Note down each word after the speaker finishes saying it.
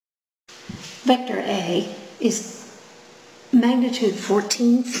Vector A is magnitude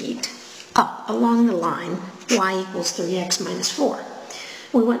 14 feet up along the line y equals 3x minus 4.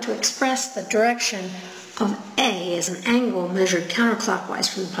 We want to express the direction of A as an angle measured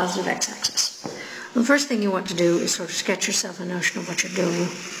counterclockwise from the positive x-axis. The first thing you want to do is sort of sketch yourself a notion of what you're doing.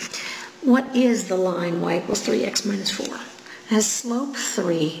 What is the line y equals 3x minus 4? It has slope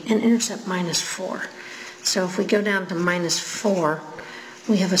 3 and intercept minus 4. So if we go down to minus 4,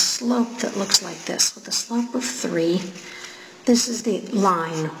 we have a slope that looks like this, with a slope of 3. This is the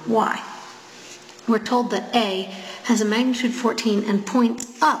line y. We're told that A has a magnitude 14 and points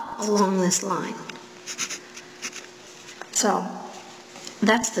up along this line. So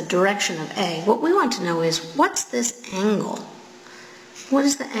that's the direction of A. What we want to know is, what's this angle? What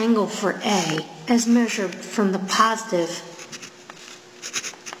is the angle for A as measured from the positive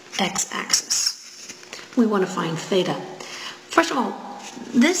x-axis? We want to find theta. First of all,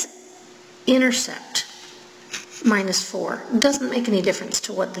 this intercept, minus 4, doesn't make any difference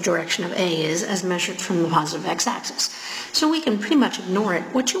to what the direction of A is as measured from the positive x-axis. So we can pretty much ignore it.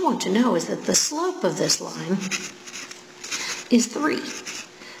 What you want to know is that the slope of this line is 3.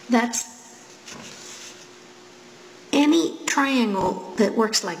 That's any triangle that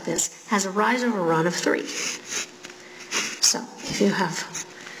works like this has a rise over run of 3. So if you have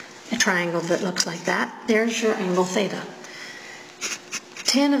a triangle that looks like that, there's your angle theta.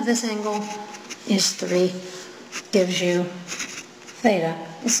 Tan of this angle is 3, gives you theta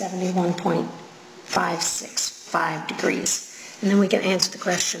is 71.565 degrees. And then we can answer the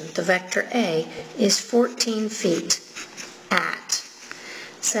question. The vector A is 14 feet at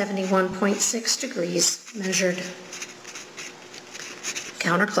 71.6 degrees measured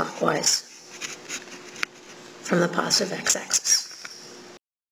counterclockwise from the positive x-axis.